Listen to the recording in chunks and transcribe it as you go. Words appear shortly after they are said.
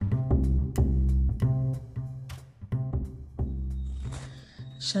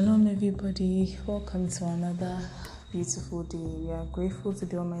Shalom, everybody. Welcome to another beautiful day. We are grateful to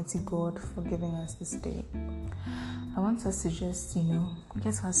the Almighty God for giving us this day. I want us to just,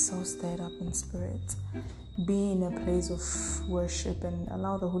 get ourselves stirred up in spirit, be in a place of worship, and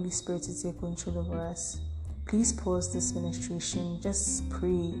allow the Holy Spirit to take control over us. Please pause this ministration. Just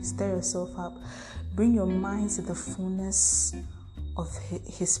pray, stir yourself up, bring your mind to the fullness of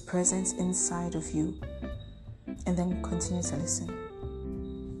His presence inside of you, and then continue to listen.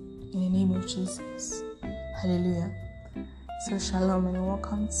 In the name of Jesus. Hallelujah. So shalom and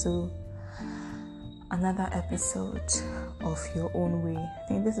welcome to another episode of Your Own Way. I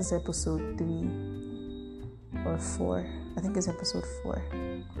think this is episode 3 or 4. I think it's episode 4.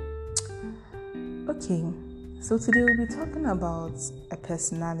 Okay, so today we'll be talking about a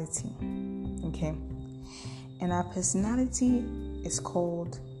personality. Okay. And our personality is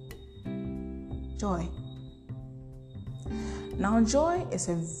called Joy. Now, Joy is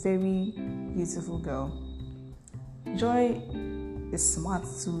a very beautiful girl. Joy is smart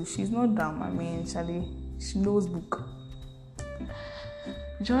too. She's not dumb. She knows book.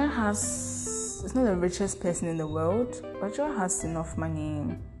 Joy is not the richest person in the world, but Joy has enough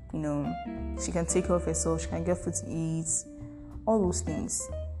money. She can take care of herself. She can get food to eat. All those things.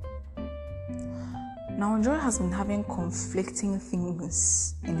 Now, Joy has been having conflicting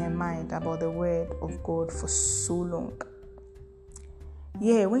things in her mind about the word of God for so long.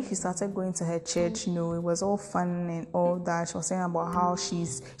 Yeah, when she started going to her church, it was all fun and all that. She was saying about how she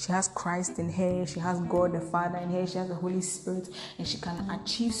has Christ in her, she has God the Father in her, she has the Holy Spirit, and she can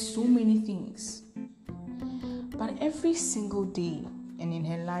achieve so many things. But every single day and in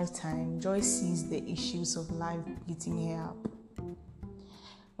her lifetime, Joy sees the issues of life beating her up.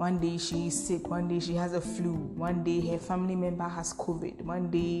 One day she is sick, one day she has a flu, one day her family member has COVID,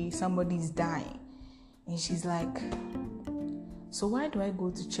 one day somebody's dying. And she's like, so why do I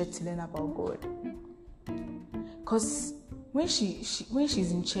go to church to learn about God? Because when she's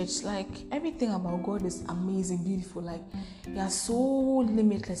in church, everything about God is amazing, beautiful. You are so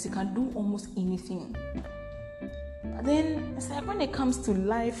limitless. You can do almost anything. But then it's like when it comes to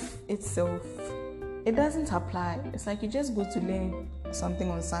life itself, it doesn't apply. It's like you just go to learn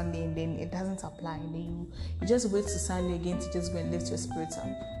something on Sunday and then it doesn't apply. And then you just wait to Sunday again to just go and lift your spirit up.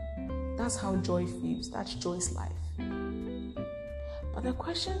 That's how Joy feels. That's Joy's life. But the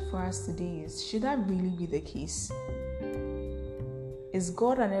question for us today is, should that really be the case? Is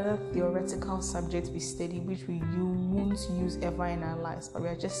God another theoretical subject we study which we won't use ever in our lives, but we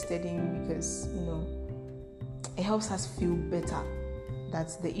are just studying because, it helps us feel better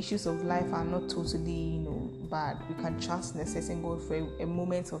that the issues of life are not totally, bad. We can trust in the certain God for a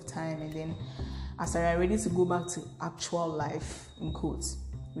moment of time, and then as we are ready to go back to actual life, in quotes,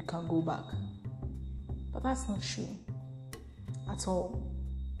 we can go back. But that's not true at all.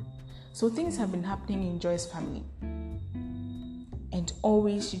 So things have been happening in Joy's family, and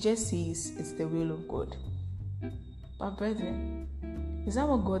always she just says it's the will of God. But brethren, is that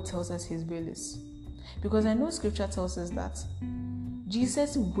what God tells us His will is? Because I know Scripture tells us that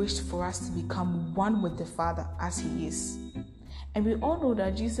Jesus wished for us to become one with the Father as He is. And we all know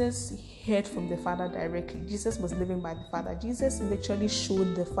that Jesus heard from the Father directly. Jesus was living by the Father. Jesus literally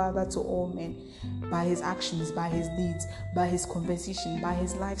showed the Father to all men by His actions, by His deeds, by His conversation, by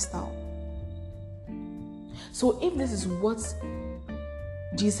His lifestyle. So if this is what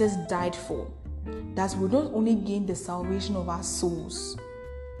Jesus died for, that we not only gain the salvation of our souls,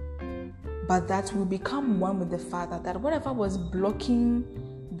 but that we become one with the Father, that whatever was blocking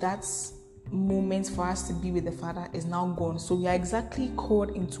that moment for us to be with the Father is now gone. So we are exactly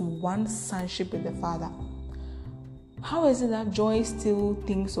called into one sonship with the Father. How is it that Joy still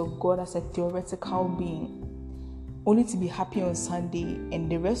thinks of God as a theoretical being, only to be happy on Sunday and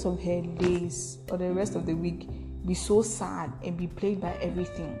the rest of her days or the rest of the week be so sad and be plagued by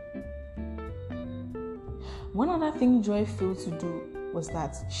everything? One other thing Joy failed to do was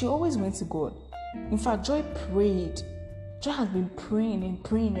that she always went to God. In fact, Joy prayed. Joy has been praying and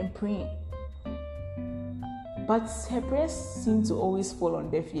praying and praying. But her prayers seem to always fall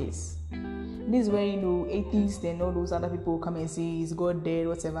on deaf ears. This is where, atheists and all those other people come and say, is God dead,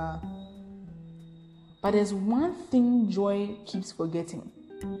 whatever. But there's one thing Joy keeps forgetting.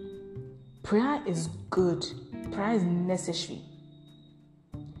 Prayer is good. Prayer is necessary.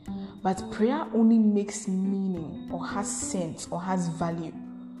 But prayer only makes meaning or has sense or has value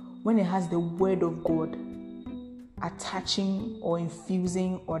when it has the word of God attaching or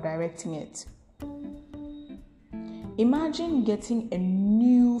infusing or directing it. Imagine getting a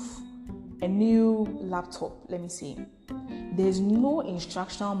new a new laptop, let me say, there's no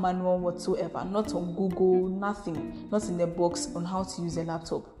instructional manual whatsoever, not on Google, nothing, not in the box on how to use a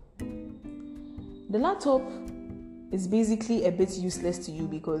laptop. The laptop is basically a bit useless to you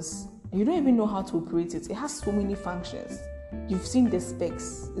because you don't even know how to operate it. It has so many functions. You've seen the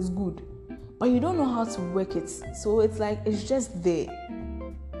specs, it's good, but you don't know how to work it. So it's like, it's just there.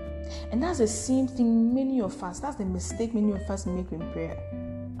 And that's the same thing that's the mistake many of us make in prayer.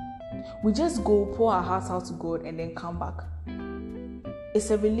 We just go pour our hearts out to God and then come back. It's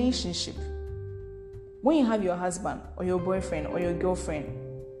a relationship. When you have your husband or your boyfriend or your girlfriend,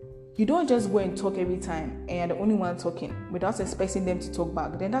 you don't just go and talk every time and you're the only one talking without expecting them to talk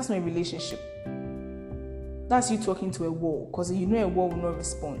back. Then that's not a relationship. That's you talking to a wall, because you know a wall will not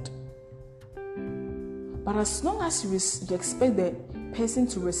respond. But as long as you expect the person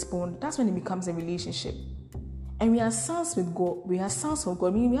to respond, that's when it becomes a relationship. And we are sons with God. We are sons of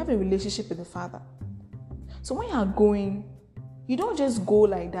God, meaning we have a relationship with the Father. So when you are going, you don't just go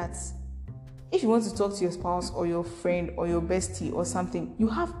like that. If you want to talk to your spouse or your friend or your bestie or something, you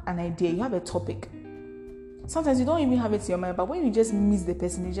have an idea, you have a topic. Sometimes you don't even have it in your mind, but when you just miss the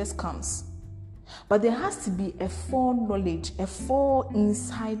person, it just comes. But there has to be a foreknowledge, a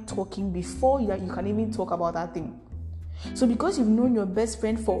inside talking before you can even talk about that thing. So because you've known your best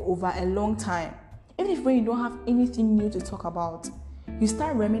friend for over a long time, even if when you don't have anything new to talk about, you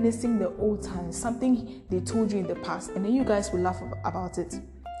start reminiscing the old times, something they told you in the past, and then you guys will laugh about it.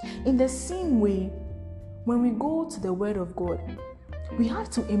 In the same way, when we go to the Word of God, we have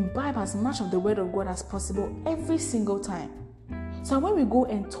to imbibe as much of the Word of God as possible every single time. So when we go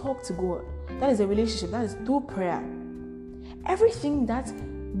and talk to God, that is a relationship, that is through prayer. Everything that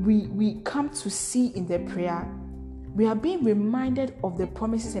we come to see in the prayer, we are being reminded of the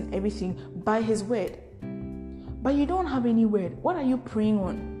promises and everything by His Word. But you don't have any word. What are you praying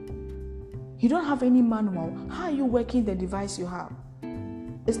on? You don't have any manual. How are you working the device you have?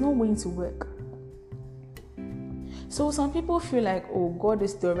 It's not going to work. So some people feel like, oh, God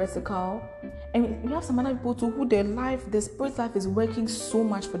is theoretical. And we have some other people too who their spirit life is working so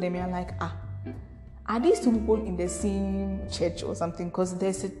much for them. You're like, are these two people in the same church or something? Because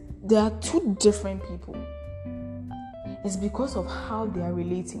there are two different people. It's because of how they are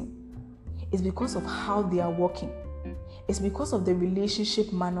relating. It's because of how they are working. It's because of the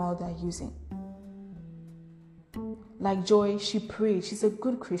relationship manual they're using. Like Joy, she prays. She's a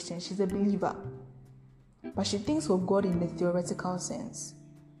good Christian. She's a believer. But she thinks of God in the theoretical sense.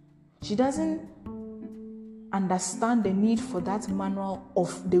 She doesn't understand the need for that manual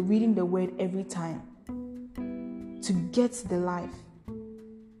of the reading the word every time to get the life.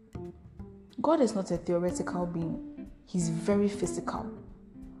 God is not a theoretical being. He's very physical.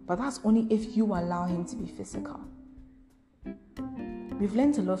 But that's only if you allow Him to be physical. We've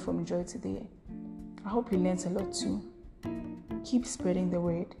learned a lot from Joy today. I hope you learned a lot too. Keep spreading the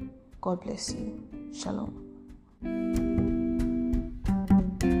word. God bless you. Shalom.